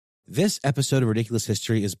This episode of Ridiculous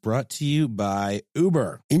History is brought to you by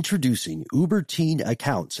Uber. Introducing Uber Teen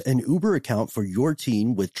Accounts, an Uber account for your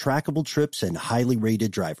teen with trackable trips and highly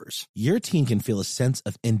rated drivers. Your teen can feel a sense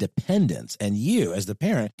of independence, and you, as the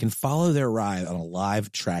parent, can follow their ride on a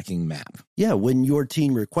live tracking map. Yeah, when your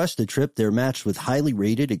teen requests a trip, they're matched with highly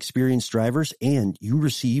rated, experienced drivers, and you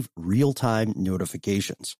receive real-time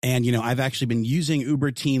notifications. And, I've actually been using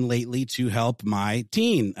Uber Teen lately to help my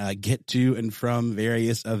teen get to and from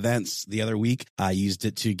various events. The other week, I used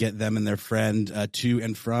it to get them and their friend to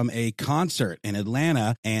and from a concert in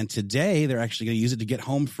Atlanta. And today, they're actually going to use it to get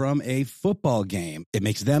home from a football game. It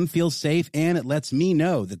makes them feel safe, and it lets me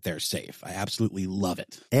know that they're safe. I absolutely love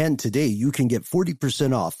it. And today, you can get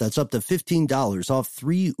 40% off. That's up to $15 off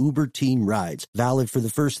 3 Uber Teen rides. Valid for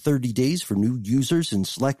the first 30 days for new users in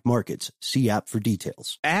select markets. See app for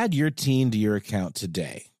details. Add your teen to your account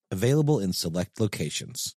today. Available in select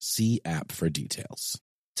locations. See app for details.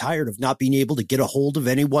 Tired of not being able to get a hold of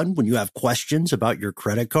anyone when you have questions about your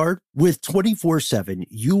credit card? With 24/7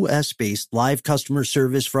 U.S.-based live customer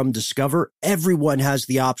service from Discover, everyone has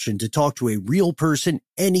the option to talk to a real person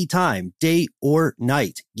anytime, day or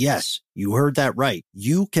night. Yes, you heard that right.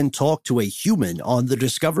 You can talk to a human on the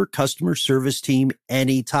Discover customer service team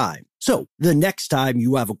anytime. So the next time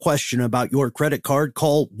you have a question about your credit card,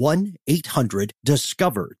 call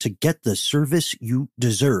 1-800-DISCOVER to get the service you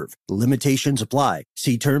deserve. Limitations apply.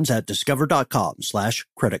 See terms at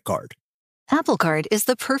discover.com/credit card. Apple Card is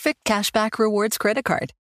the perfect cashback rewards credit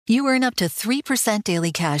card. You earn up to 3%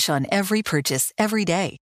 daily cash on every purchase every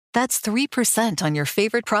day. That's 3% on your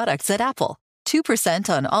favorite products at Apple, 2%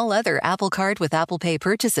 on all other Apple Card with Apple Pay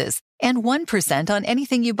purchases, and 1% on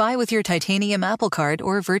anything you buy with your titanium Apple Card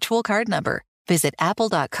or virtual card number. Visit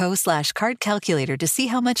apple.co/card calculator to see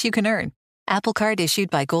how much you can earn. Apple Card issued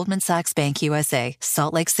by Goldman Sachs Bank USA,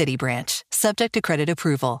 Salt Lake City branch. Subject to credit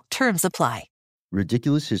approval. Terms apply.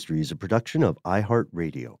 Ridiculous History is a production of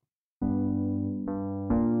iHeartRadio.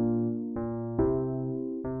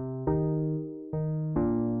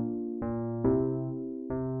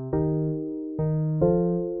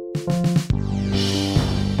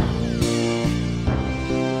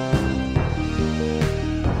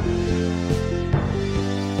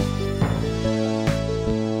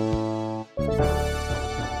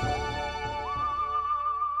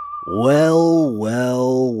 Well.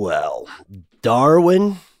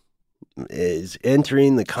 Darwin is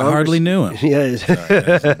entering the conversation. I hardly knew him. Yeah,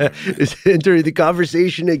 is entering the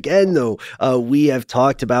conversation again, though. We have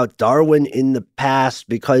talked about Darwin in the past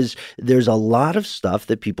because there's a lot of stuff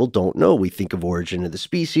that people don't know. We think of Origin of the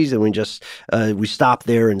Species and we stop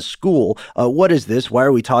there in school. What is this? Why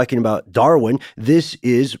are we talking about Darwin? This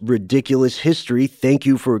is Ridiculous History. Thank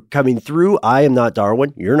you for coming through. I am not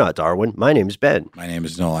Darwin. You're not Darwin. My name is Ben. My name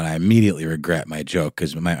is Noel, and I immediately regret my joke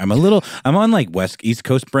because I'm on like East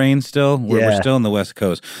Coast brain still. We're still in the West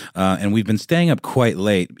Coast, and we've been staying up quite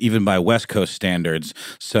late, even by West Coast standards.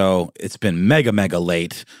 So it's been mega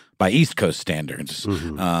late by East Coast standards.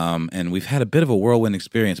 Mm-hmm. And we've had a bit of a whirlwind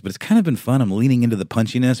experience, but it's kind of been fun. I'm leaning into the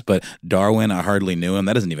punchiness, but Darwin, I hardly knew him.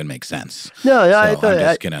 That doesn't even make sense. No, so I thought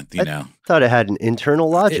I thought it had an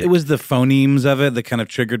internal logic. It was the phonemes of it that kind of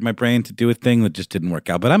triggered my brain to do a thing that just didn't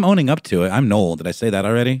work out. But I'm owning up to it. I'm Noel. Did I say that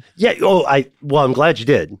already? Yeah. I'm glad you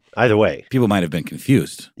did. Either way. People might have been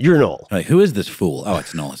confused. You're Noel. Like, who is this fool? Oh,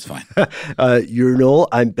 it's Noel. It's fine. You're Noel.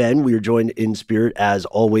 I'm Ben. We are joined in spirit, as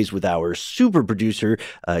always, with our super producer,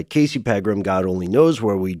 Casey Pegram. God only knows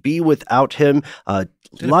where we'd be without him. Is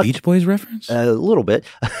that a Beach Boys reference? A little bit.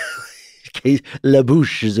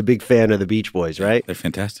 LaBouche is a big fan of the Beach Boys, right? They're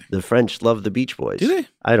fantastic. The French love the Beach Boys. Do they?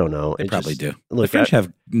 I don't know. They probably do. Look, the French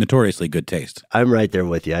have notoriously good taste. I'm right there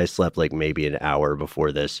with you. I slept like maybe an hour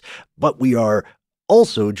before this. But we are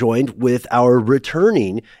also joined with our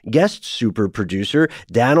returning guest super producer,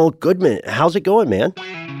 Daniel Goodman. How's it going, man?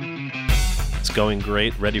 It's going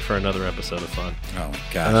great. Ready for another episode of fun. Oh, my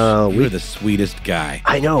gosh. You're the sweetest guy.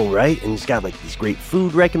 I know, right? And he's got like these great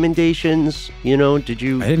food recommendations. Did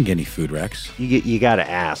you? I didn't get any food recs. You got to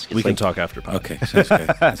ask. We can talk after podcast. Okay, sounds good.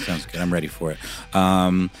 That sounds good. I'm ready for it.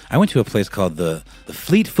 I went to a place called the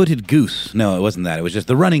Fleet-Footed Goose. No, it wasn't that. It was just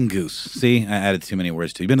the Running Goose. See, I added too many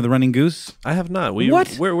words to it. You been to the Running Goose? I have not.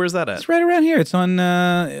 What? Where's that at? It's right around here. It's on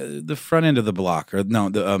the front end of the block. I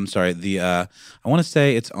want to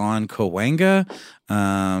say it's on Cahuenga.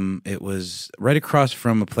 It was right across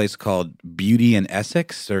from a place called Beauty in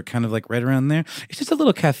Essex, or kind of like right around there. It's just a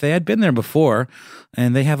little cafe. I'd been there before,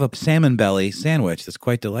 and they have a salmon belly sandwich that's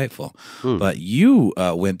quite delightful. But you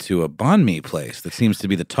went to a banh mi place that seems to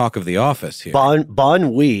be the talk of the office here.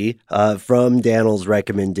 Banh mi, from Daniel's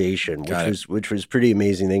recommendation, which was pretty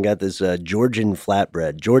amazing. They got this Georgian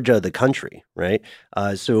flatbread, Georgia the country, right?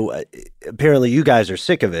 So apparently you guys are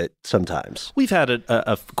sick of it sometimes. We've had it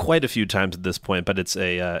quite a few times at this point, but it's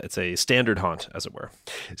a standard haunt, as it were.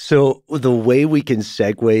 So the way we can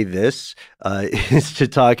segue this is to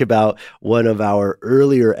talk about one of our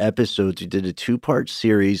earlier episodes. We did a 2-part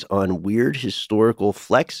series on weird historical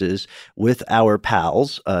flexes with our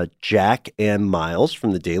pals, Jack and Miles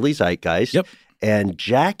from the Daily Zeitgeist. Yep. And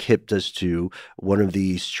Jack hipped us to one of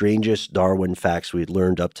the strangest Darwin facts we'd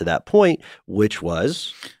learned up to that point, which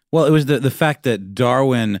was... Well, it was the fact that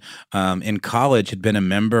Darwin in college had been a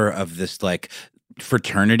member of this like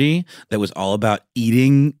fraternity that was all about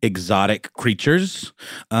eating exotic creatures,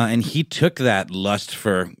 and he took that lust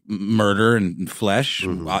for murder and flesh,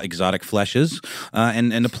 exotic fleshes,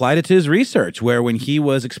 and applied it to his research, where when he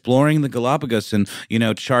was exploring the Galapagos and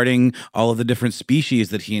charting all of the different species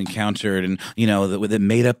that he encountered, and that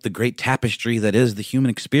made up the great tapestry that is the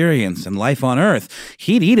human experience and life on Earth,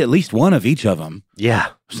 he'd eat at least one of each of them. Yeah.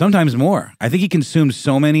 Sometimes more. I think he consumed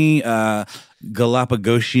so many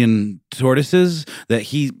Galapagosian tortoises that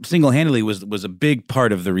he single-handedly was a big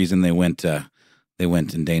part of the reason they went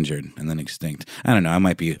endangered and then extinct. I don't know. I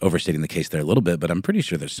might be overstating the case there a little bit, but I'm pretty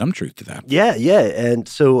sure there's some truth to that. Yeah. And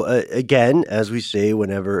so, again, as we say,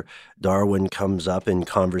 whenever Darwin comes up in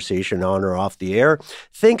conversation on or off the air,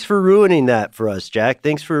 thanks for ruining that for us, Jack.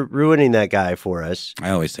 Thanks for ruining that guy for us.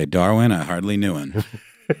 I always say, Darwin, I hardly knew him.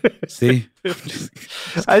 See?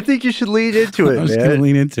 I think you should lean into it, man. I'm just going to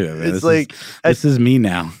lean into it, man. This is me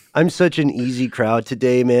now. I'm such an easy crowd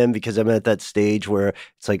today, man, because I'm at that stage where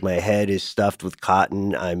it's like my head is stuffed with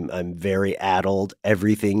cotton. I'm very addled.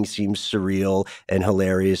 Everything seems surreal and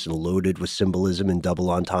hilarious and loaded with symbolism and double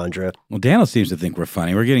entendre. Well, Daniel seems to think we're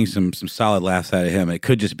funny. We're getting some solid laughs out of him. It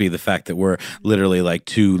could just be the fact that we're literally like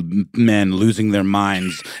two men losing their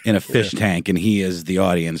minds in a fish tank, and he is the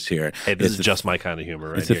audience here. Hey, this is just my kind of humor,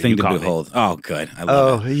 right? It's a thing to behold. Oh, good. I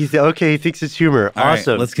love it. Okay, he thinks it's humor. All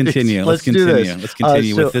awesome. Right, let's continue. Let's do this. Let's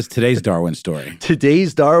continue with this today's Darwin story.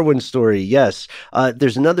 Today's Darwin story, yes.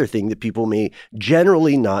 There's another thing that people may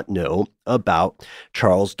generally not know about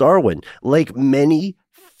Charles Darwin. Like many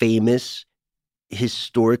famous,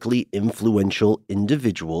 historically influential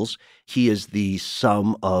individuals, he is the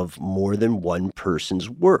sum of more than one person's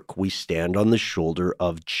work. We stand on the shoulder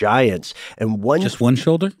of giants. And just one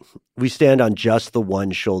shoulder? We stand on just the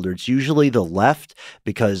one shoulder. It's usually the left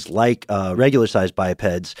because like regular-sized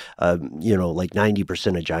bipeds, like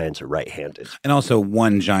 90% of giants are right-handed. And also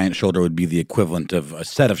one giant shoulder would be the equivalent of a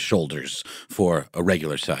set of shoulders for a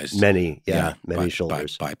regular-sized. Many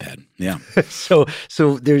shoulders. Biped, yeah. So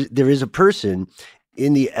there is a person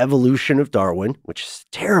in the evolution of Darwin, which is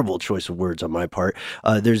a terrible choice of words on my part.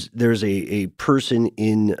 There's a person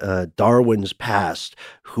in Darwin's past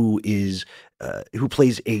who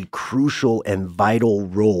plays a crucial and vital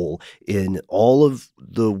role in all of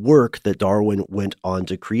the work that Darwin went on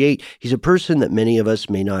to create. He's a person that many of us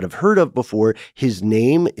may not have heard of before. His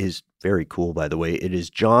name is very cool, by the way. It is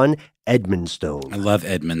John Edmonstone. I love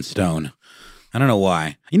Edmonstone. I don't know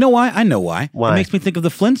why. You know why? I know why. Why? It makes me think of the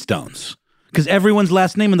Flintstones. Because everyone's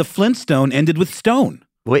last name in the Flintstone ended with Stone.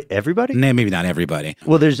 Wait, everybody? No, maybe not everybody.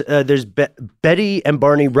 Well, there's Betty and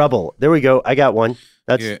Barney Rubble. There we go. I got one.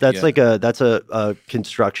 That's a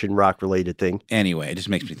construction rock related thing. Anyway, it just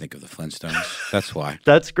makes me think of the Flintstones. That's why.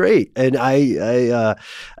 That's great. And I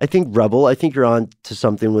think Rubble. I think you're on to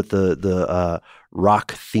something with the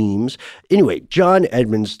rock themes. Anyway, John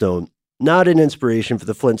Edmonstone, not an inspiration for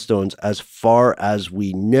the Flintstones as far as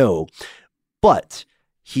we know, but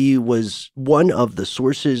he was one of the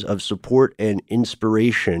sources of support and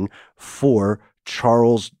inspiration for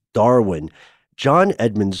Charles Darwin. John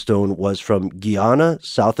Edmonstone was from Guyana,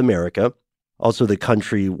 South America, also the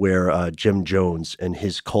country where Jim Jones and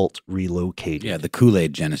his cult relocated. Yeah, the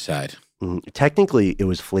Kool-Aid genocide. Technically, it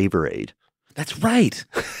was Flavor Aid. That's right.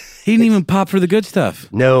 He didn't even pop for the good stuff.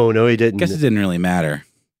 No, he didn't. Guess it didn't really matter.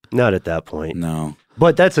 Not at that point. No.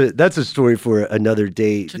 But that's a story for another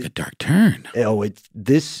day. It's like a dark turn.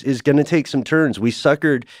 This is going to take some turns. We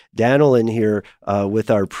suckered Daniel in here with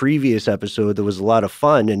our previous episode. That was a lot of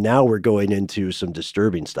fun, and now we're going into some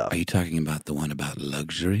disturbing stuff. Are you talking about the one about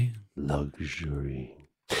luxury? Luxury.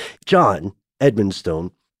 John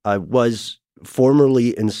Edmonstone was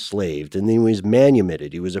formerly enslaved, and then he was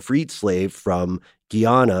manumitted. He was a freed slave from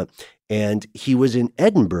Guyana, And he was in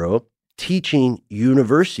Edinburgh teaching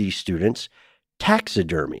university students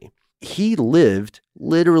taxidermy. He lived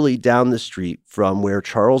literally down the street from where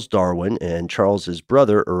Charles Darwin and Charles's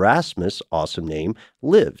brother Erasmus, awesome name,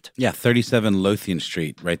 lived. Yeah, 37 Lothian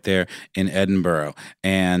Street, right there in Edinburgh.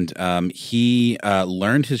 And he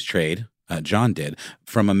learned his trade, John did,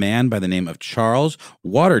 from a man by the name of Charles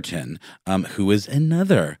Waterton, who was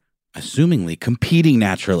another, assumingly, competing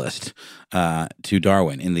naturalist to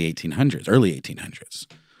Darwin in the 1800s, early 1800s.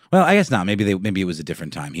 Well, I guess not. Maybe it was a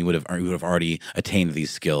different time. He would have already attained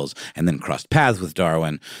these skills and then crossed paths with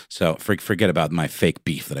Darwin. So forget about my fake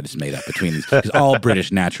beef that I just made up between these. Because all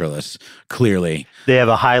British naturalists, clearly, they have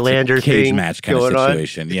a Highlander cage thing match kind of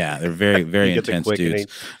situation. On. Yeah, they're very, very intense dudes.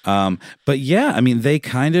 But yeah, I mean, they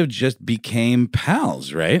kind of just became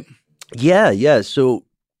pals, right? Yeah. So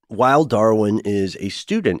while Darwin is a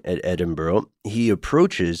student at Edinburgh, he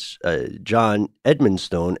approaches John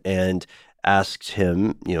Edmonstone and asks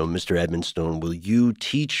him, Mr. Edmonstone, will you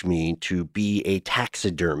teach me to be a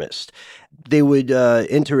taxidermist? They would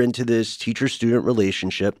enter into this teacher-student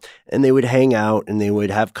relationship, and they would hang out, and they would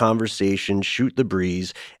have conversations, shoot the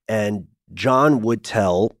breeze, and John would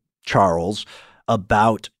tell Charles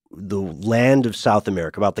about the land of South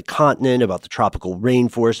America, about the continent, about the tropical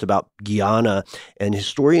rainforest, about Guyana, and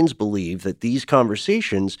historians believe that these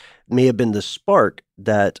conversations may have been the spark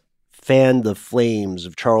that fanned the flames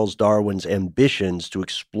of Charles Darwin's ambitions to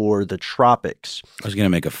explore the tropics. I was going to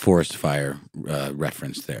make a forest fire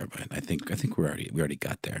reference there, but I think we already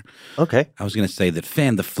got there. Okay. I was going to say that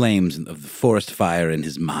fanned the flames of the forest fire in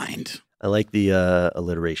his mind. I like the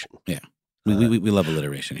alliteration. Yeah. We love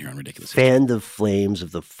alliteration here on Ridiculous. Fanned the flames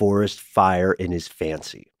of the forest fire in his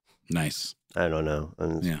fancy. Nice. I don't know.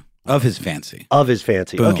 Yeah. Of his fancy. Of his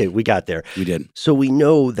fancy. Boom. Okay, we got there. We did. So we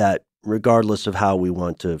know that regardless of how we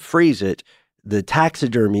want to phrase it, the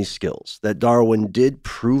taxidermy skills that Darwin did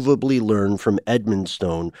provably learn from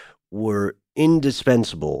Edmonstone were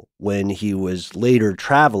indispensable when he was later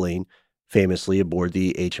traveling, famously aboard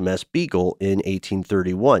the HMS Beagle in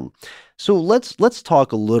 1831. So let's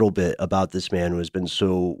talk a little bit about this man who has been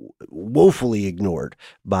so woefully ignored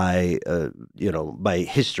by by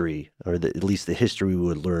history, or at least the history we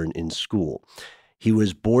would learn in school. He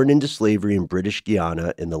was born into slavery in British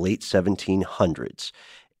Guiana in the late 1700s.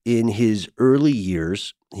 In his early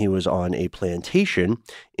years, he was on a plantation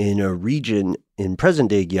in a region in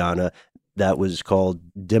present-day Guyana that was called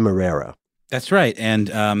Demerara. That's right. And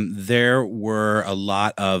there were a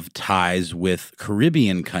lot of ties with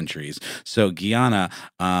Caribbean countries. So Guyana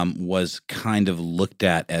was kind of looked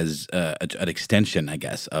at as an extension, I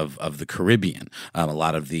guess, of the Caribbean. A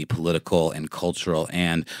lot of the political and cultural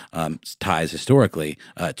and ties historically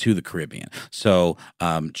to the Caribbean. So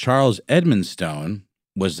Charles Edmonstone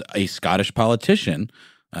was a Scottish politician,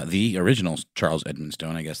 the original Charles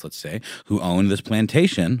Edmonstone, I guess, let's say, who owned this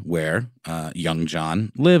plantation where young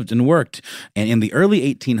John lived and worked. And in the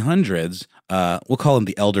early 1800s, we'll call him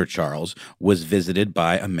the Elder Charles, was visited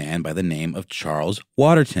by a man by the name of Charles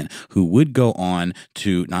Waterton, who would go on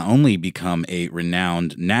to not only become a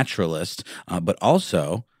renowned naturalist, but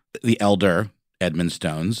also the Elder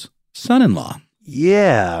Edmonstone's son-in-law.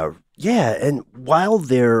 Yeah. And while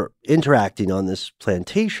they're interacting on this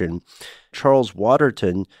plantation, Charles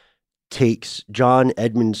Waterton takes John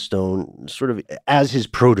Edmonstone sort of as his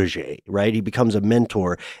protege, right? He becomes a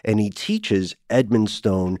mentor, and he teaches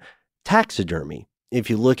Edmonstone taxidermy. If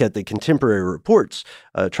you look at the contemporary reports,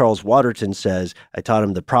 Charles Waterton says, I taught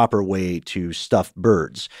him the proper way to stuff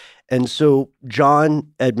birds. And so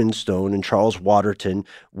John Edmonstone and Charles Waterton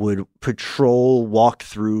would patrol, walk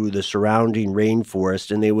through the surrounding rainforest,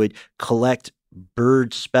 and they would collect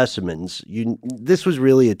bird specimens. This was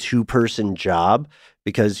really a two-person job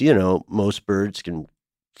because, most birds can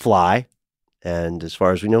fly. And as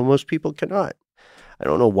far as we know, most people cannot. I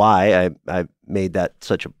don't know why I made that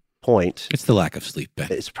such a point. It's the lack of sleep, Ben.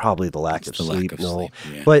 It's probably the lack of sleep. Sleep,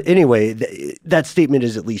 yeah. But anyway, that statement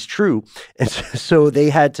is at least true. And so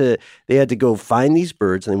they had to go find these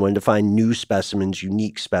birds, and they wanted to find new specimens,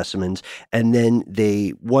 unique specimens. And then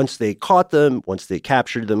once they caught them, once they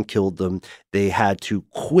captured them, killed them, they had to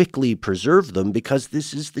quickly preserve them because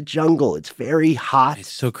this is the jungle. It's very hot.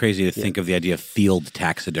 It's so crazy to think of the idea of field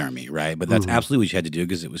taxidermy, right? But that's absolutely what you had to do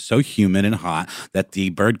because it was so humid and hot that the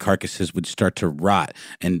bird carcasses would start to rot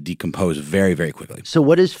and decompose very, very quickly. So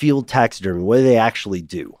what is field taxidermy? What do they actually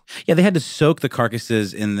do? Yeah, they had to soak the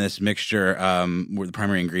carcasses in this mixture where the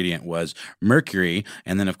primary ingredient was mercury.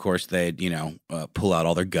 And then, of course, they'd, pull out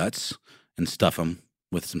all their guts and stuff them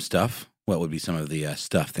with some stuff. What would be some of the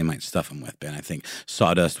stuff they might stuff them with, Ben? I think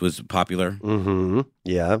sawdust was popular. Mm-hmm.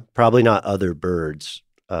 Yeah, probably not other birds.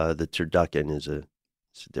 The turducken is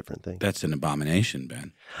it's a different thing. That's an abomination,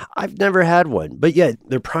 Ben. I've never had one, but yet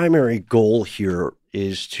their primary goal here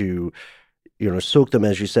is to, soak them,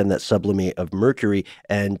 as you said, in that sublimate of mercury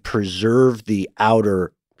and preserve the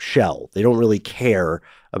outer shell. They don't really care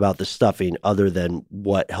about the stuffing other than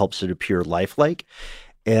what helps it appear lifelike.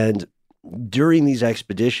 And during these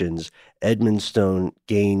expeditions, Edmund Stone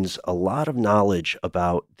gains a lot of knowledge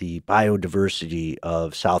about the biodiversity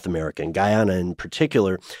of South America and Guyana in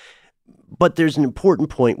particular. But there's an important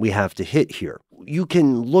point we have to hit here. You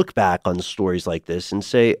can look back on stories like this and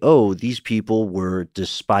say, oh, these people were,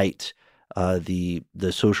 despite the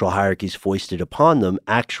social hierarchies foisted upon them,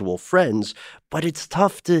 actual friends. But it's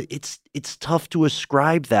tough to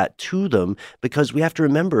ascribe that to them, because we have to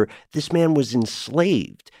remember this man was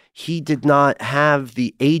enslaved. He did not have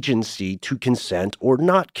the agency to consent or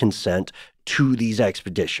not consent to these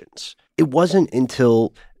expeditions. It wasn't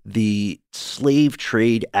until the Slave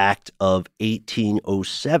Trade Act of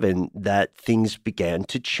 1807 that things began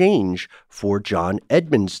to change for John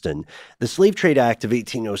Edmundston. The Slave Trade Act of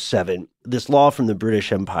 1807, this law from the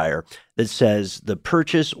British Empire that says the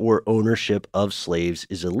purchase or ownership of slaves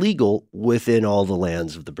is illegal within all the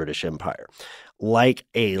lands of the British Empire. Like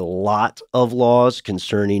a lot of laws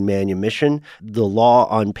concerning manumission, the law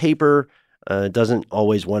on paper doesn't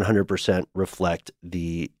always 100% reflect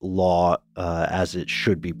the law as it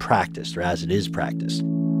should be practiced or as it is practiced.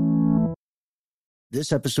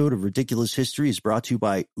 This episode of Ridiculous History is brought to you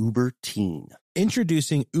by Uber Teen.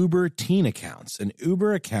 Introducing Uber Teen Accounts, an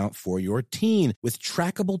Uber account for your teen with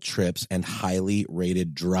trackable trips and highly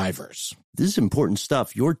rated drivers. This is important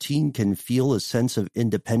stuff. Your teen can feel a sense of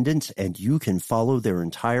independence, and you can follow their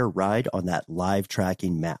entire ride on that live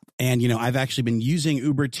tracking map. And, I've actually been using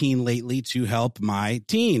Uber Teen lately to help my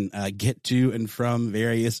teen get to and from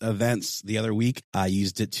various events. The other week, I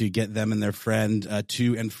used it to get them and their friend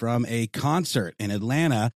to and from a concert in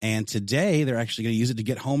Atlanta. And today, they're actually going to use it to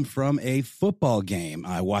get home from a football game.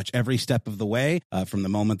 I watch every step of the way from the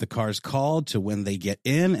moment the car's called to when they get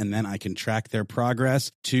in, and then I can track their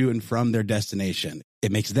progress to and from their destination.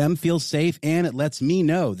 It makes them feel safe, and it lets me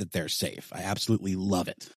know that they're safe. I absolutely love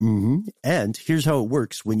it. Mm-hmm. And here's how it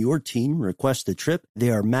works. When your team requests a trip, they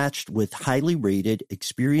are matched with highly rated,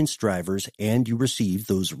 experienced drivers, and you receive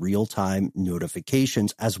those real-time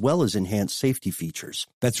notifications as well as enhanced safety features.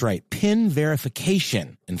 That's right. PIN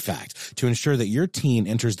verification, in fact, to ensure that your teen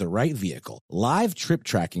enters the right vehicle. Live trip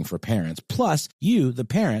tracking for parents. Plus, you, the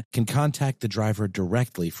parent, can contact the driver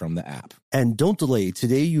directly from the app. And don't delay.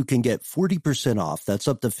 Today, you can get 40% off. That's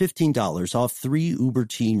up to $15 off 3 Uber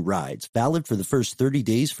Teen rides. Valid for the first 30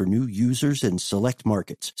 days for new users in select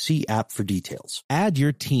markets. See app for details. Add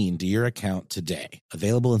your teen to your account today.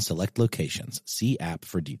 Available in select locations. See app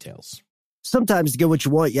for details. Sometimes to get what you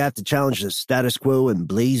want, you have to challenge the status quo and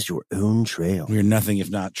blaze your own trail. We're nothing if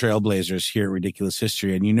not trailblazers here at Ridiculous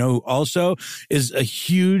History. And also is a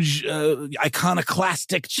huge,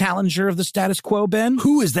 iconoclastic challenger of the status quo, Ben.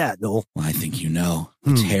 Who is that, Noel? Well, I think you know.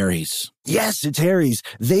 It's Harry's. Yes, it's Harry's.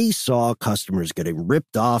 They saw customers getting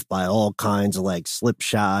ripped off by all kinds of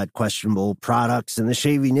slipshod, questionable products in the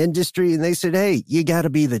shaving industry, and they said, hey, you got to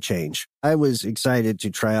be the change. I was excited to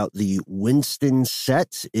try out the Winston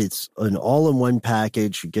set. It's an all-in-one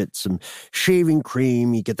package. You get some shaving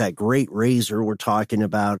cream. You get that great razor we're talking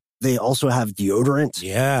about. They also have deodorant.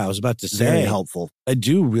 Yeah, I was about to say. Very helpful. I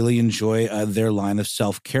do really enjoy their line of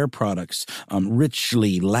self-care products,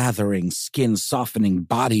 richly lathering, skin-softening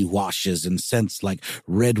body washes and scents like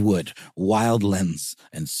redwood, wildlands,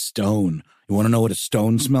 and stone. You want to know what a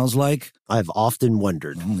stone smells like? I've often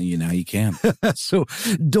wondered. Well, now you can. So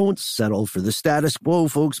don't settle for the status quo,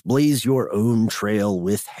 folks. Blaze your own trail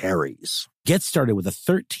with Harry's. Get started with a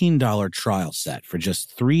 $13 trial set for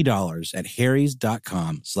just $3 at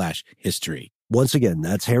harrys.com/history. Once again,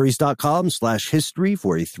 that's harrys.com/history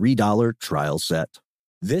for a $3 trial set.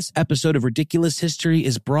 This episode of Ridiculous History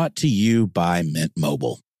is brought to you by Mint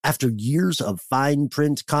Mobile. After years of fine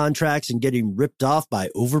print contracts and getting ripped off by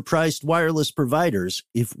overpriced wireless providers,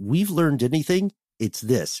 if we've learned anything, it's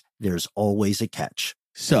this: there's always a catch.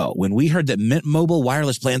 So when we heard that Mint Mobile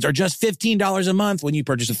wireless plans are just $15 a month when you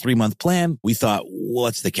purchase a 3-month plan, we thought,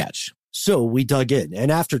 what's the catch? So we dug in,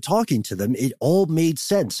 and after talking to them, it all made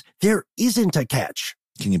sense. There isn't a catch.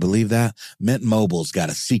 Can you believe that? Mint Mobile's got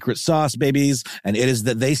a secret sauce, babies, and it is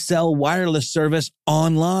that they sell wireless service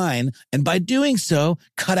online, and by doing so,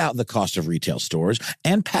 cut out the cost of retail stores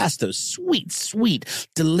and pass those sweet,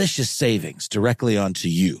 delicious savings directly on to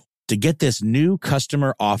you. To get this new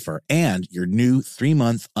customer offer and your new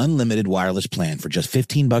 3-month unlimited wireless plan for just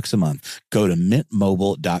 $15 a month, go to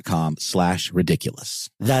mintmobile.com/ridiculous.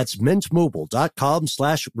 That's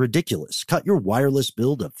mintmobile.com/ridiculous. Cut your wireless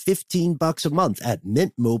bill to $15 a month at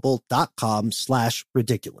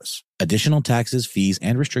mintmobile.com/ridiculous. Additional taxes, fees,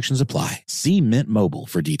 and restrictions apply. See Mint Mobile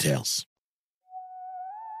for details.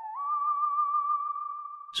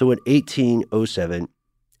 So in 1807,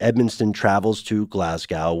 Edmundston travels to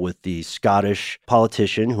Glasgow with the Scottish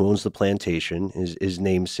politician who owns the plantation, his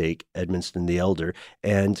namesake, Edmundston the Elder.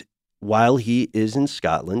 And while he is in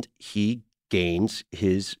Scotland, he gains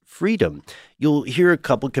his freedom. You'll hear a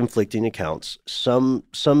couple conflicting accounts. Some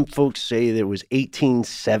folks say that it was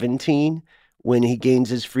 1817 when he gains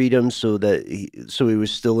his freedom, so he was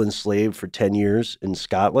still enslaved for 10 years in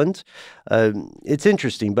Scotland. It's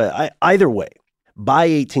interesting, but either way, by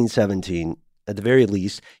 1817, at the very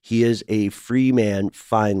least, he is a free man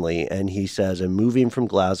finally, and he says, I'm moving from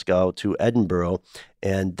Glasgow to Edinburgh,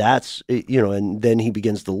 and that's, and then he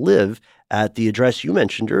begins to live at the address you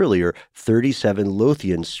mentioned earlier, 37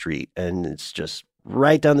 Lothian Street, and it's just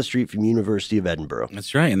right down the street from University of Edinburgh.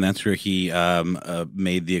 That's right, and that's where he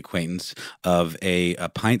made the acquaintance of a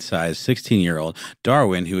pint-sized 16-year-old,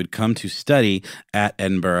 Darwin, who had come to study at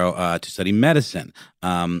Edinburgh to study medicine.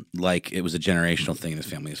 Like it was a generational thing in his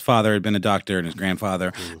family. His father had been a doctor and his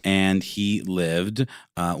grandfather, and he lived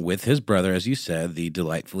with his brother, as you said, the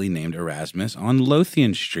delightfully named Erasmus, on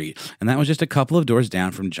Lothian Street. And that was just a couple of doors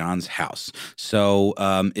down from John's house. So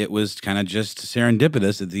it was kind of just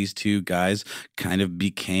serendipitous that these two guys kind of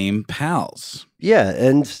became pals. Yeah,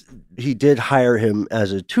 and he did hire him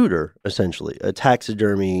as a tutor, essentially, a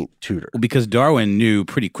taxidermy tutor. Because Darwin knew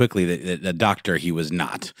pretty quickly that a doctor he was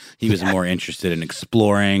not. He was more interested in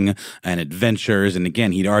exploring and adventures. And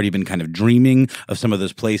again, he'd already been kind of dreaming of some of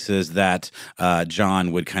those places that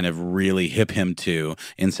John would kind of really hip him to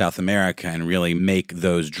in South America and really make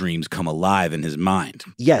those dreams come alive in his mind.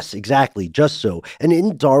 Yes, exactly. Just so. And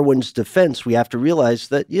in Darwin's defense, we have to realize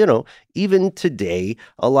that, even today,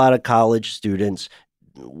 a lot of college students,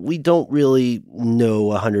 we don't really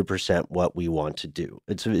know 100% what we want to do.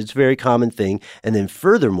 It's a very common thing. And then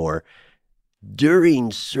furthermore,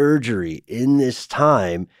 during surgery in this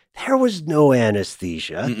time, there was no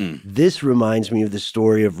anesthesia. This reminds me of the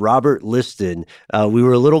story of Robert Liston. We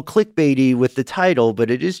were a little clickbaity with the title,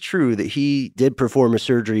 but it is true that he did perform a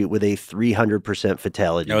surgery with a 300%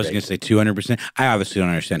 fatality rate. I was going to say 200%. I obviously don't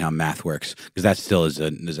understand how math works because that still is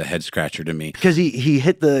a head scratcher to me. Because he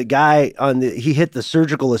hit the guy he hit the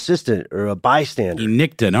surgical assistant or a bystander. He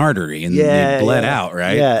nicked an artery and it bled out,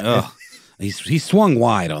 right? Yeah. Ugh. He swung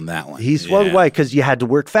wide on that one. He swung wide because you had to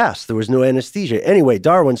work fast. There was no anesthesia. Anyway,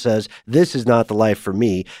 Darwin says, this is not the life for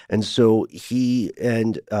me. And so he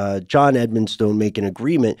and John Edmundston make an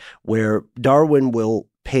agreement where Darwin will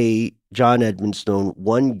pay John Edmundston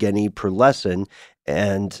 1 guinea per lesson,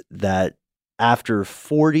 and that after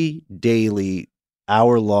 40 daily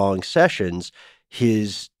hour-long sessions,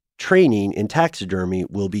 his training in taxidermy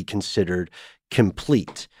will be considered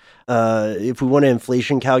complete. If we want to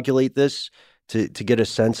inflation calculate this to get a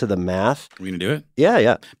sense of the math. Are we going to do it?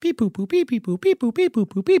 Yeah. Beep, boop, boop, beep, beep, boop, beep, boop, beep, boop,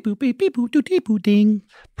 boop, beep, boop, beep, beep, boop, doo, dee, boop, ding.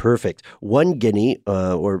 Perfect. 1 guinea,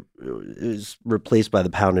 is replaced by the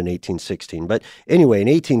pound in 1816. But anyway, in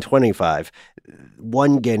 1825,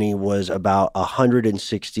 1 guinea was about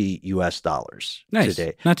 $160 Nice.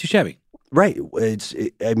 today. Not too shabby. Right.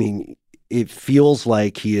 It feels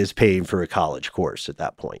like he is paying for a college course at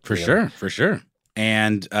that point. For sure.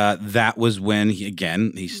 And that was when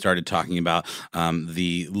he started talking about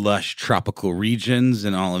the lush tropical regions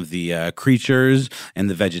and all of the creatures and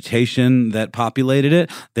the vegetation that populated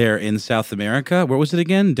it there in South America. Where was it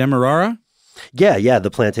again? Demerara? Yeah,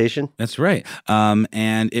 the plantation. That's right.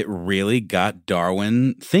 And it really got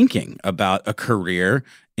Darwin thinking about a career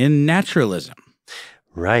in naturalism.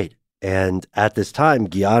 Right. And at this time,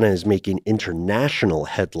 Guyana is making international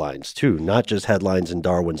headlines, too, not just headlines in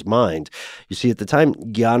Darwin's mind. You see, at the time,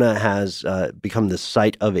 Guyana has become the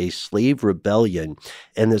site of a slave rebellion,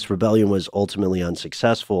 and this rebellion was ultimately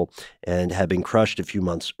unsuccessful and had been crushed a few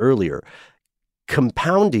months earlier.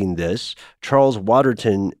 Compounding this, Charles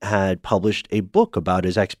Waterton had published a book about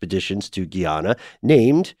his expeditions to Guyana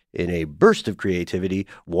named, in a burst of creativity,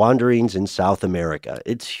 Wanderings in South America.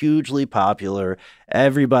 It's hugely popular.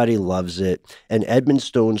 Everybody loves it. And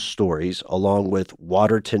Edmundston's stories, along with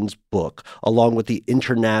Waterton's book, along with the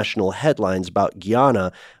international headlines about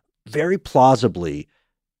Guyana, very plausibly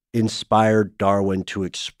inspired Darwin to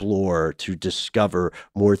explore, to discover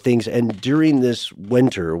more things. And during this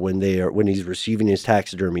winter, when he's receiving his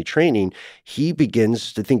taxidermy training, he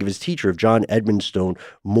begins to think of his teacher, of John Edmonstone,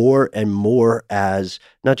 more and more as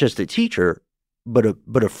not just a teacher, but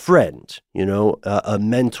a friend, a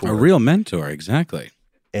mentor. A real mentor, exactly.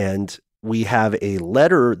 And we have a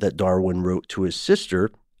letter that Darwin wrote to his sister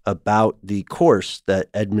about the course that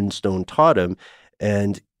Edmonstone taught him.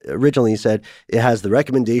 And originally he said it has the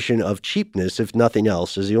recommendation of cheapness, if nothing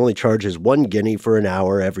else, as he only charges 1 guinea for an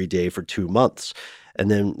hour every day for 2 months. And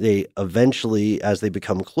then they eventually, as they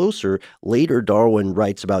become closer, later Darwin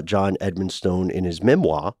writes about John Edmonstone in his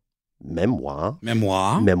memoir. And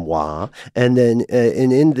then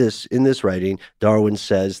in this writing, Darwin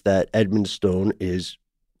says that Edmonstone is,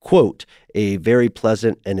 quote, a very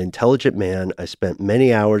pleasant and intelligent man. I spent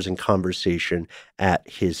many hours in conversation at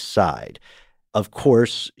his side. Of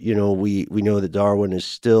course, we know that Darwin is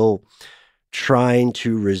still trying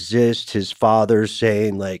to resist his father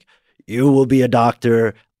saying, like, you will be a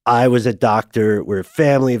doctor. I was a doctor. We're a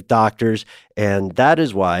family of doctors. And that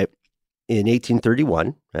is why in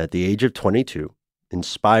 1831, at the age of 22,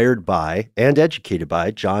 inspired by and educated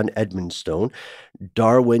by John Edmonstone,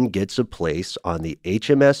 Darwin gets a place on the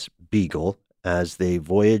HMS Beagle as they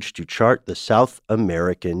voyage to chart the South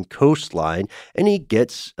American coastline. And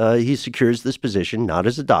he secures this position not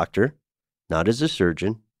as a doctor, not as a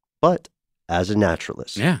surgeon, but as a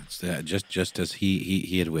naturalist. Yeah, just as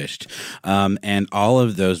he had wished. And all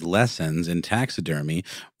of those lessons in taxidermy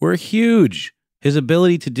were huge. His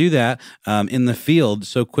ability to do that in the field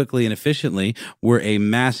so quickly and efficiently were a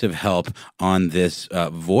massive help on this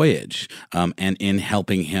voyage and in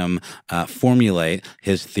helping him formulate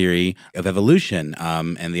his theory of evolution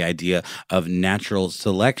and the idea of natural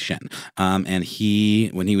selection. And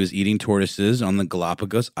when he was eating tortoises on the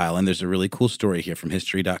Galapagos Island, there's a really cool story here from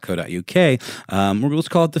history.co.uk. Let's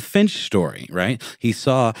call it the finch story, right? He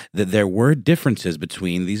saw that there were differences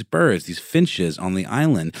between these birds, these finches on the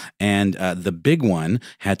island, and the big one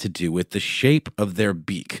had to do with the shape of their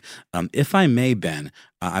beak. If I may, Ben,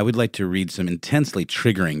 I would like to read some intensely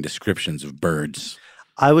triggering descriptions of birds.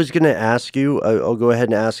 I was going to ask you, I'll go ahead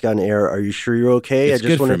and ask on air, are you sure you're okay? It's I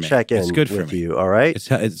just want to check in with you, all right? It's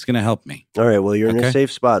going to help me. All right, well, you're in a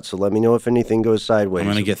safe spot, so let me know if anything goes sideways. I'm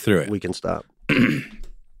going to get through it. We can stop.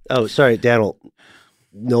 Oh, sorry, Daniel.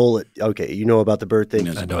 Noel, okay, you know about the bird thing?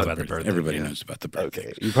 I know about the bird thing. Everybody knows about the bird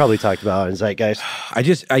thing. thing. You probably talked about it in Zeitgeist.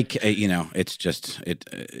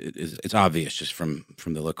 It's obvious just from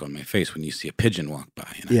the look on my face when you see a pigeon walk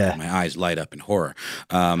by. And my eyes light up in horror.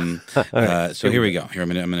 Right, so here we go. Here, I'm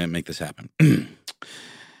going to make this happen.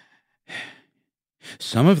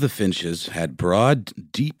 Some of the finches had broad,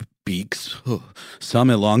 deep beaks, some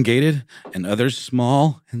elongated, and others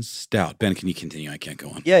small and stout. Ben, can you continue? I can't go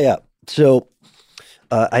on. Yeah. So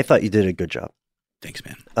I thought you did a good job. Thanks,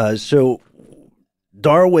 man. So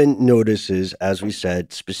Darwin notices, as we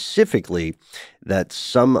said, specifically that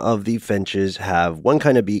some of the finches have one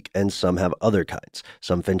kind of beak and some have other kinds.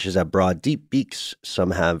 Some finches have broad, deep beaks.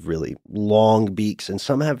 Some have really long beaks, and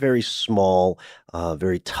some have very small,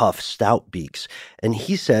 very tough, stout beaks. And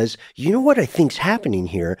he says, you know what I think's happening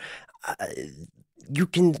here? You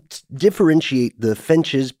can differentiate the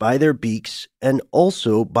finches by their beaks and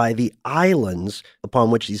also by the islands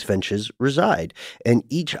upon which these finches reside. And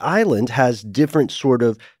each island has different sort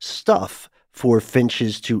of stuff for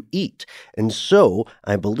finches to eat. And so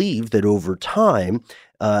I believe that over time,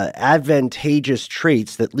 advantageous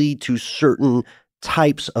traits that lead to certain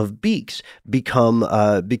types of beaks become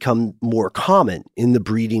more common in the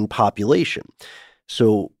breeding population.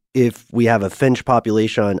 So if we have a finch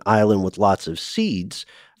population on an island with lots of seeds,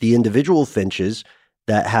 the individual finches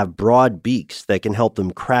that have broad beaks that can help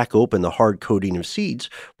them crack open the hard coating of seeds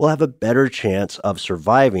will have a better chance of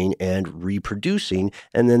surviving and reproducing,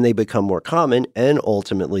 and then they become more common, and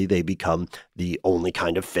ultimately they become the only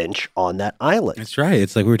kind of finch on that island. That's right.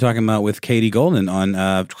 It's like we were talking about with Katie Golden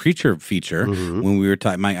on Creature Feature when we were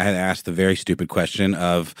talking. I had asked the very stupid question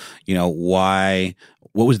of,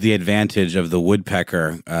 what was the advantage of the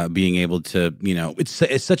woodpecker being able to,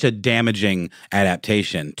 it's such a damaging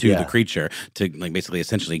adaptation to the creature to basically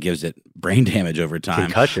essentially gives it brain damage over time.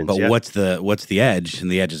 Concussions, but what's the edge?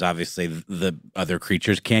 And the edge is obviously the other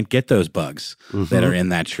creatures can't get those bugs that are in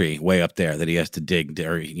that tree way up there that he has to dig,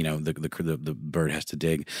 or the bird has to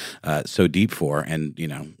dig so deep for, and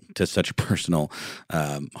to such personal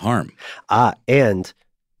harm. And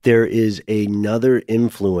there is another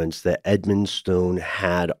influence that Edmonstone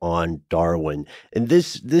had on Darwin. And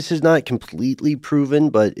this is not completely proven,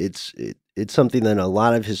 but it's something that a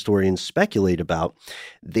lot of historians speculate about.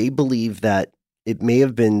 They believe that it may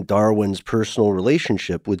have been Darwin's personal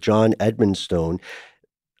relationship with John Edmonstone,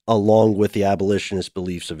 along with the abolitionist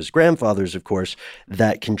beliefs of his grandfathers, of course,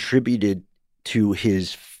 that contributed to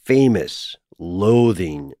his famous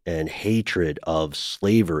loathing and hatred of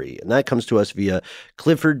slavery. And that comes to us via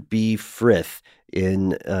Clifford B. Frith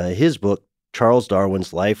in his book, Charles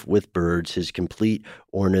Darwin's Life with Birds, His Complete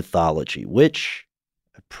Ornithology, which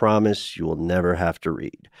I promise you will never have to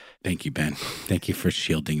read. Thank you, Ben. Thank you for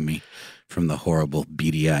shielding me from the horrible,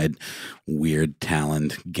 beady-eyed,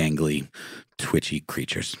 weird-taloned, gangly, twitchy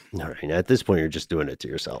creatures. All right. At this point, you're just doing it to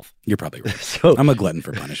yourself. You're probably right. I'm a glutton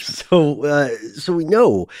for punishment. So we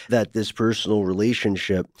know that this personal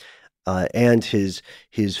relationship and his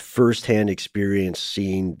firsthand experience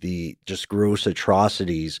seeing the just gross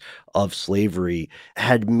atrocities of slavery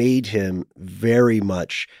had made him very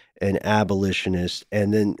much an abolitionist.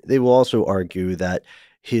 And then they will also argue that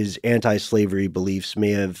his anti-slavery beliefs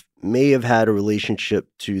may have had a relationship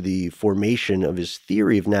to the formation of his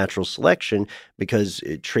theory of natural selection, because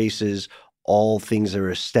it traces all things that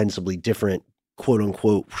are ostensibly different, quote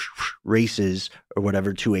unquote, races or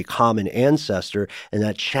whatever to a common ancestor. And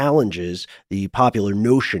that challenges the popular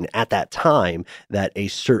notion at that time that a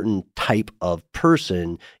certain type of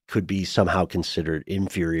person could be somehow considered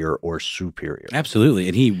inferior or superior. Absolutely.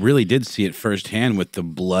 And he really did see it firsthand with the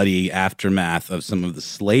bloody aftermath of some of the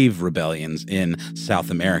slave rebellions in South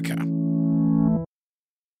America.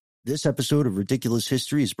 This episode of Ridiculous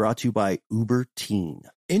History is brought to you by Uber Teen.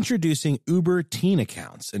 Introducing Uber Teen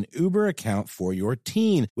Accounts, an Uber account for your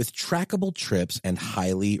teen with trackable trips and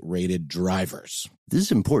highly rated drivers. This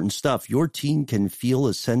is important stuff. Your teen can feel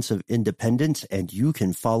a sense of independence, and you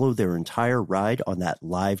can follow their entire ride on that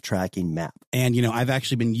live tracking map. And, I've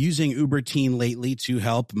actually been using Uber Teen lately to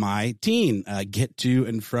help my teen get to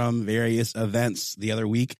and from various events. The other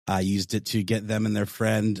week, I used it to get them and their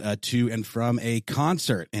friend to and from a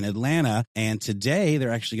concert in Atlanta. And today,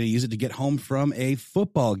 they're actually going to use it to get home from a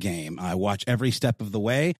football game. I watch every step of the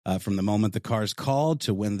way, from the moment the car's called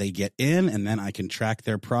to when they get in, and then I can track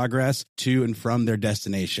their progress to and from their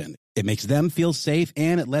destination. It makes them feel safe,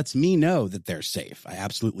 and it lets me know that they're safe. I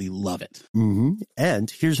absolutely love it. Mm-hmm. And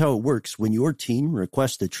here's how it works. When your team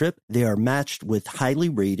requests a trip, they are matched with highly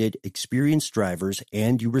rated, experienced drivers,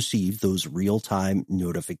 and you receive those real-time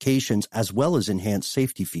notifications as well as enhanced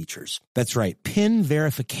safety features. That's right. PIN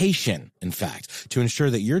verification, in fact, to ensure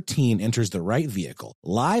that your teen enters the right vehicle.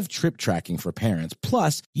 Live trip tracking for parents.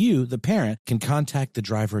 Plus, you, the parent, can contact the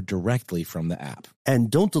driver directly from the app.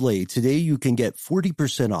 And don't delay. Today you can get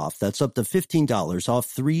 40% off. That's up to $15 off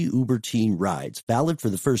 3 Uber Teen rides. Valid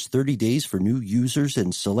for the first 30 days for new users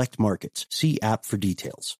in select markets. See app for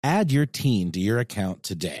details. Add your teen to your account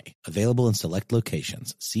today. Available in select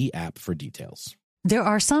locations. See app for details. There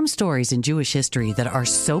are some stories in Jewish history that are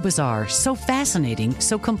so bizarre, so fascinating,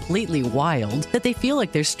 so completely wild that they feel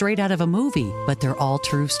like they're straight out of a movie, but they're all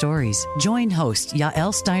true stories. Join hosts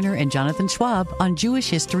Yael Steiner and Jonathan Schwab on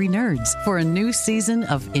Jewish History Nerds for a new season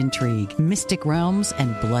of intrigue, mystic realms,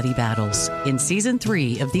 and bloody battles. In Season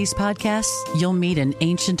 3 of these podcasts, you'll meet an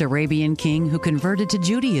ancient Arabian king who converted to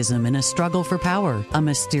Judaism in a struggle for power, a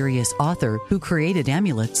mysterious author who created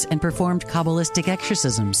amulets and performed Kabbalistic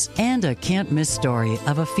exorcisms, and a can't-miss story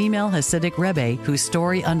of a female Hasidic Rebbe whose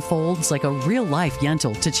story unfolds like a real-life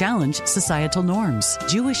Yentl to challenge societal norms.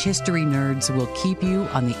 Jewish History Nerds will keep you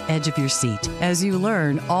on the edge of your seat as you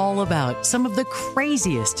learn all about some of the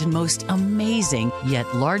craziest and most amazing,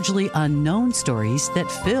 yet largely unknown stories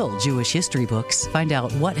that fill Jewish history books. Find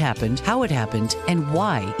out what happened, how it happened, and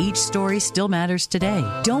why each story still matters today.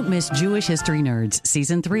 Don't miss Jewish History Nerds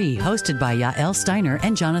Season 3, hosted by Yael Steiner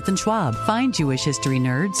and Jonathan Schwab. Find Jewish History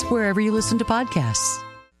Nerds wherever you listen to podcasts.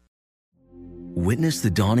 Witness the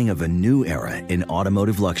dawning of a new era in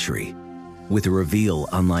automotive luxury with a reveal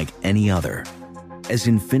unlike any other as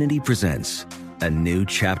Infiniti presents a new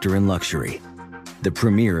chapter in luxury, the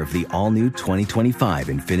premiere of the all-new 2025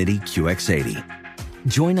 Infiniti QX80.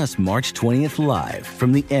 Join us March 20th live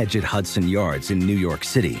from the Edge at Hudson Yards in New York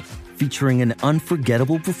City, featuring an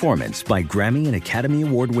unforgettable performance by Grammy and Academy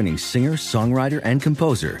Award-winning singer, songwriter, and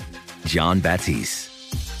composer Jon Batiste.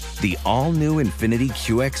 The all-new Infiniti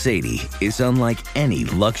QX80 is unlike any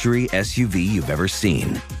luxury SUV you've ever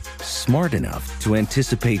seen. Smart enough to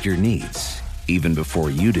anticipate your needs, even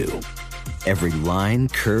before you do. Every line,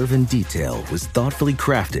 curve, and detail was thoughtfully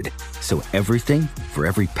crafted, so everything for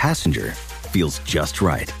every passenger feels just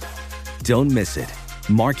right. Don't miss it.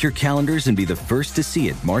 Mark your calendars and be the first to see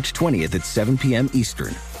it March 20th at 7 p.m.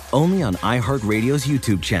 Eastern, only on iHeartRadio's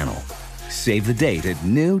YouTube channel. Save the date at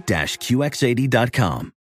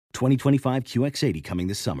new-QX80.com. 2025 QX80 coming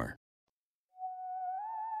this summer.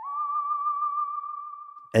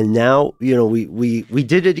 And now, we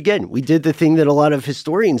did it again. We did the thing that a lot of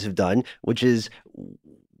historians have done, which is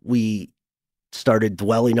we started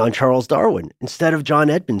dwelling on Charles Darwin instead of John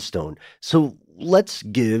Edmonstone. So let's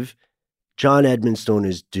give John Edmonstone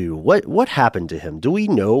his due. What happened to him? Do we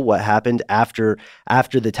know what happened after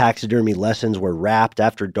the taxidermy lessons were wrapped,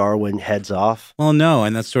 after Darwin heads off? Well, no,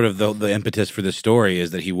 and that's sort of the impetus for the story is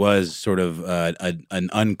that he was sort of an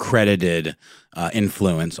uncredited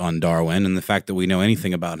influence on Darwin, and the fact that we know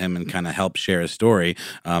anything about him and kind of help share his story,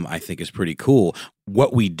 I think is pretty cool.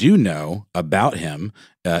 What we do know about him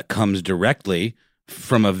comes directly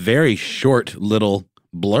from a very short little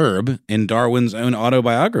blurb in Darwin's own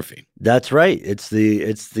autobiography. That's right. It's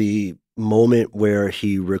the moment where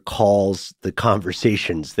he recalls the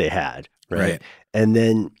conversations they had, right? And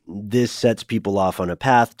then this sets people off on a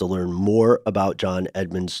path to learn more about John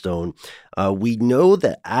Edmonstone. We know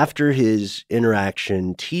that after his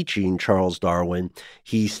interaction teaching Charles Darwin,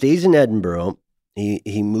 he stays in Edinburgh.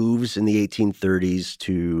 He moves in the 1830s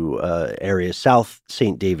to area South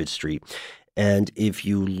St. David Street. And if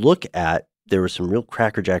you look at, there were some real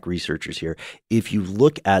crackerjack researchers here. If you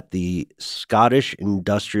look at the Scottish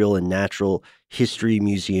Industrial and Natural History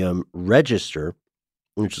Museum register,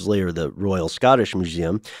 which is later the Royal Scottish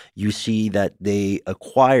Museum, you see that they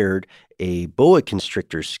acquired a boa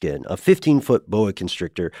constrictor skin, a 15-foot boa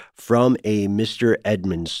constrictor from a Mr.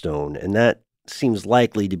 Edmonstone, and that seems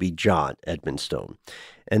likely to be John Edmonstone.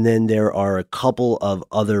 And then there are a couple of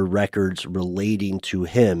other records relating to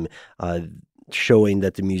him, showing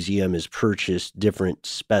that the museum has purchased different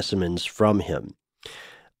specimens from him.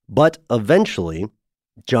 But eventually,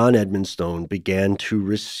 John Edmonstone began to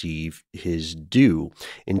receive his due.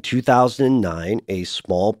 In 2009, a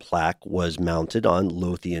small plaque was mounted on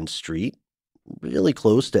Lothian Street, really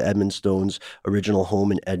close to Edmonstone's original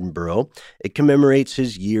home in Edinburgh. It commemorates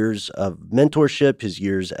his years of mentorship, his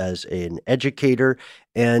years as an educator,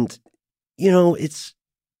 and, it's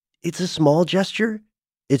a small gesture.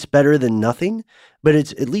 It's better than nothing, but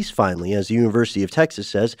it's at least finally, as the University of Texas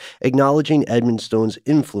says, acknowledging Edmonstone's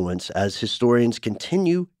influence as historians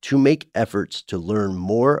continue to make efforts to learn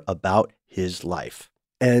more about his life.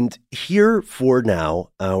 And here for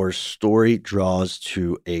now, our story draws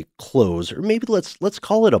to a close, or maybe let's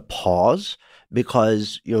call it a pause,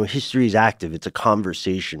 because, history is active. It's a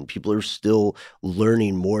conversation. People are still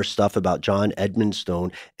learning more stuff about John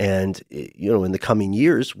Edmonstone. And, in the coming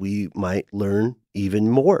years, we might learn even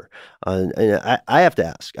more. And I have to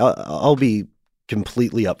ask, I'll be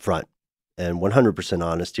completely upfront and 100%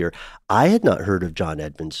 honest here. I had not heard of John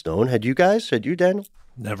Edmonstone. Had you guys? Had you, Daniel?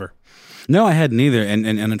 Never. No, I hadn't either. And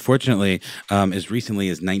unfortunately, as recently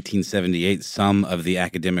as 1978, some of the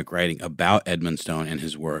academic writing about Edmonstone and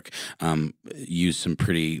his work used some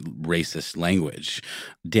pretty racist language.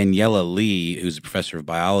 Daniela Lee, who's a professor of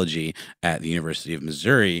biology at the University of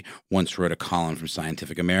Missouri, once wrote a column from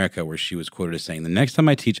Scientific America where she was quoted as saying, "The next time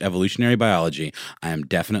I teach evolutionary biology, I am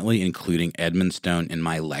definitely including Edmonstone in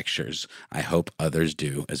my lectures. I hope others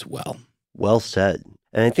do as well." Well said.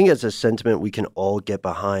 And I think that's a sentiment we can all get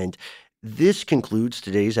behind. This concludes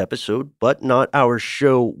today's episode, but not our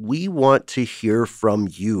show. We want to hear from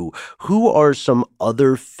you. Who are some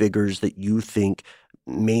other figures that you think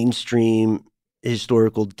mainstream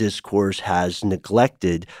historical discourse has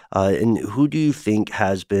neglected, and who do you think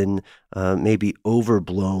has been maybe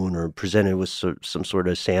overblown or presented with some sort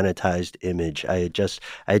of sanitized image? I just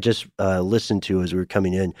listened to, as we were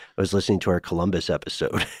coming in, I was listening to our Columbus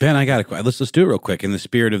episode. Ben, I got it. Let's do it real quick. In the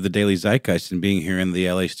spirit of the Daily Zeitgeist and being here in the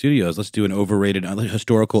LA studios, let's do an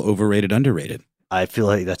historical overrated, underrated. I feel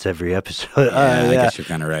like that's every episode. I guess you're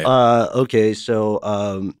kind of right. Okay,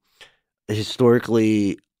 so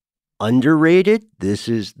historically underrated. This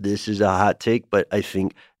is a hot take, but I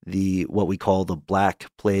think what we call the Black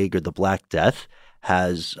Plague or the Black Death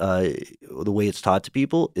has the way it's taught to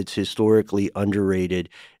people. It's historically underrated.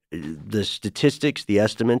 The statistics, the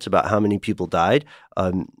estimates about how many people died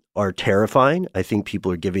are terrifying. I think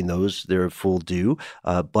people are giving those their full due,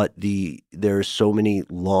 but there are so many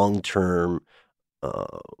long-term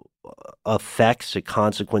effects,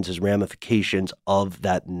 consequences, ramifications of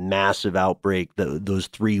that massive outbreak, those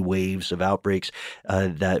 3 waves of outbreaks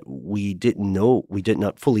that we did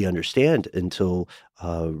not fully understand until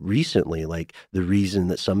recently, like the reason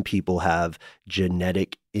that some people have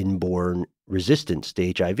genetic inborn resistance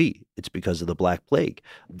to HIV. It's because of the Black Plague.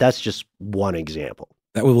 That's just one example.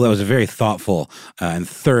 That was a very thoughtful and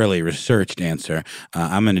thoroughly researched answer.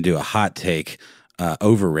 I'm going to do a hot take.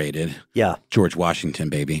 Overrated. Yeah. George Washington,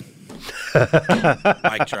 baby.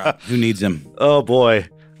 Mic drop. Who needs him? Oh, boy.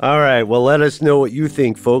 All right. Well, let us know what you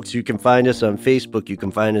think, folks. You can find us on Facebook. You can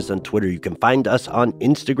find us on Twitter. You can find us on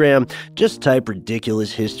Instagram. Just type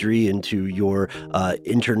Ridiculous History into your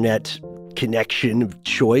internet connection of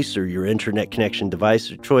choice or your internet connection device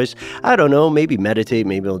of choice. I don't know, maybe meditate,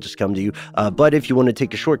 maybe it'll just come to you. But if you want to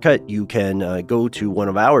take a shortcut, you can go to one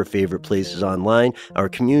of our favorite places online, our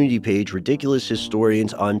community page, Ridiculous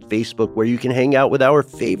Historians on Facebook, where you can hang out with our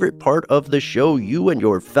favorite part of the show, you and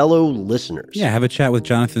your fellow listeners. Yeah, have a chat with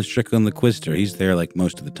Jonathan Strickland, the Quizster. He's there like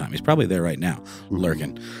most of the time. He's probably there right now,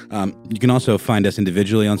 lurking. You can also find us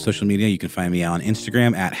individually on social media. You can find me on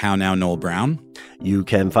Instagram at HowNowNoelBrown. You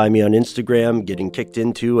can find me on Instagram, getting kicked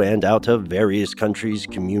into and out of various countries,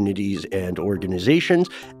 communities, and organizations,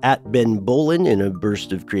 at Ben Bowlin in a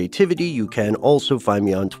burst of creativity. You can also find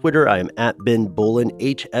me on Twitter. I am at Ben Bowlin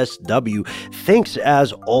HSW. Thanks,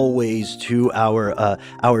 as always, to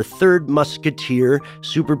our third musketeer,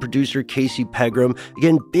 super producer Casey Pegram.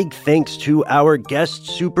 Again, big thanks to our guest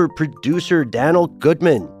super producer, Daniel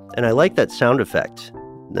Goodman. And I like that sound effect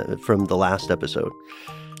from the last episode.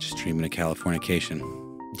 Just dreaming of Californication.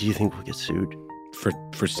 Do you think we'll get sued?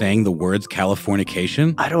 For saying the words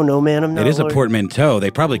Californication? I don't know, man. I'm not. It is a portmanteau. They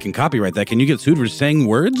probably can copyright that. Can you get sued for saying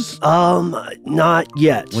words? Not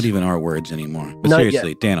yet. What even are words anymore? But not seriously,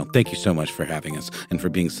 yet. Daniel, thank you so much for having us and for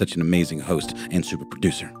being such an amazing host and super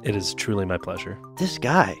producer. It is truly my pleasure. This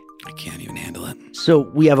guy. I can't even handle it. So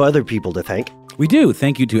we have other people to thank. We do.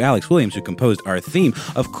 Thank you to Alex Williams, who composed our theme.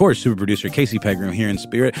 Of course, super producer Casey Pegram here in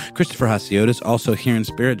spirit. Christopher Hasiotis, also here in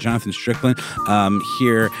spirit. Jonathan Strickland,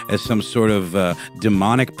 here as some sort of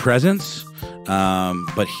demonic presence.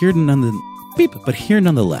 But here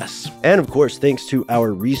nonetheless. And of course, thanks to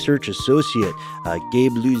our research associate,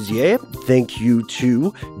 Gabe Luzier. Thank you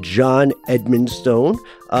to John Edmondstone.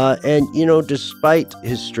 And, despite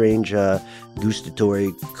his strange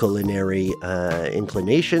gustatory culinary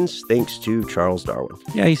inclinations, thanks to Charles Darwin.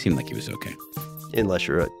 Yeah, he seemed like he was okay. Unless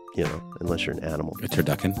you're unless you're an animal. A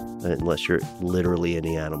turducken? Unless you're literally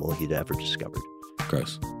any animal he'd ever discovered.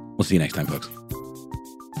 Gross. We'll see you next time, folks.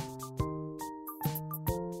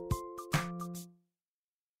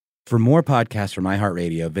 For more podcasts from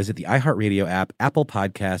iHeartRadio, visit the iHeartRadio app, Apple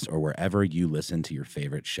Podcasts, or wherever you listen to your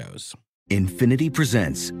favorite shows. Infiniti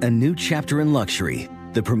presents a new chapter in luxury,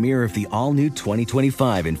 the premiere of the all-new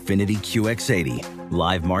 2025 Infiniti QX80,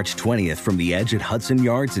 live March 20th from the Edge at Hudson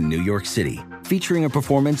Yards in New York City, featuring a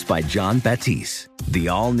performance by John Batiste. The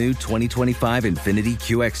all-new 2025 Infiniti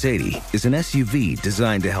QX80 is an SUV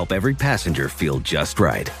designed to help every passenger feel just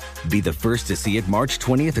right. Be the first to see it March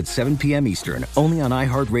 20th at 7 p.m. Eastern, only on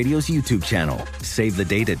iHeartRadio's YouTube channel. Save the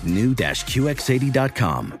date at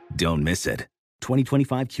new-QX80.com. Don't miss it.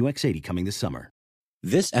 2025 QX80 coming this summer.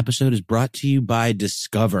 This episode is brought to you by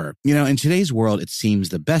Discover. In today's world, it seems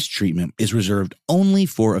the best treatment is reserved only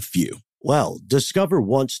for a few. Well, Discover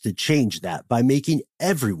wants to change that by making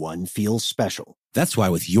everyone feel special. That's why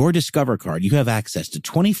with your Discover card, you have access to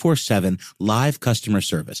 24/7 live customer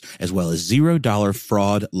service, as well as $0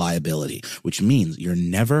 fraud liability, which means you're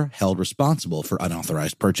never held responsible for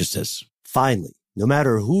unauthorized purchases. Finally, no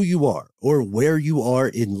matter who you are or where you are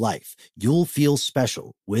in life, you'll feel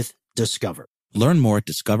special with Discover. Learn more at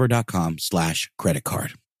discover.com/credit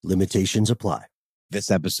card. Limitations apply.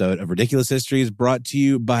 This episode of Ridiculous History is brought to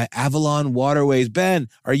you by Avalon Waterways. Ben,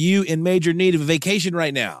 are you in major need of a vacation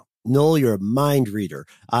right now? Noel, you're a mind reader.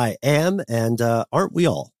 I am, and aren't we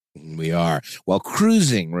all? We are. Well,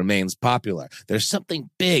 cruising remains popular. There's something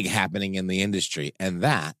big happening in the industry, and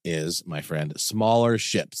that is, my friend, smaller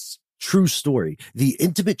ships. True story. The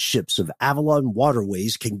intimate ships of Avalon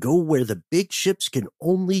Waterways can go where the big ships can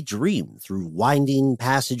only dream, through winding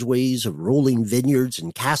passageways of rolling vineyards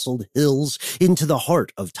and castled hills into the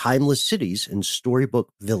heart of timeless cities and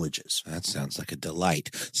storybook villages. That sounds like a delight.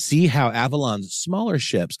 See how Avalon's smaller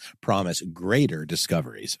ships promise greater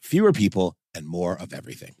discoveries, fewer people, and more of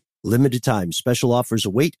everything. Limited time special offers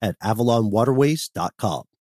await at avalonwaterways.com.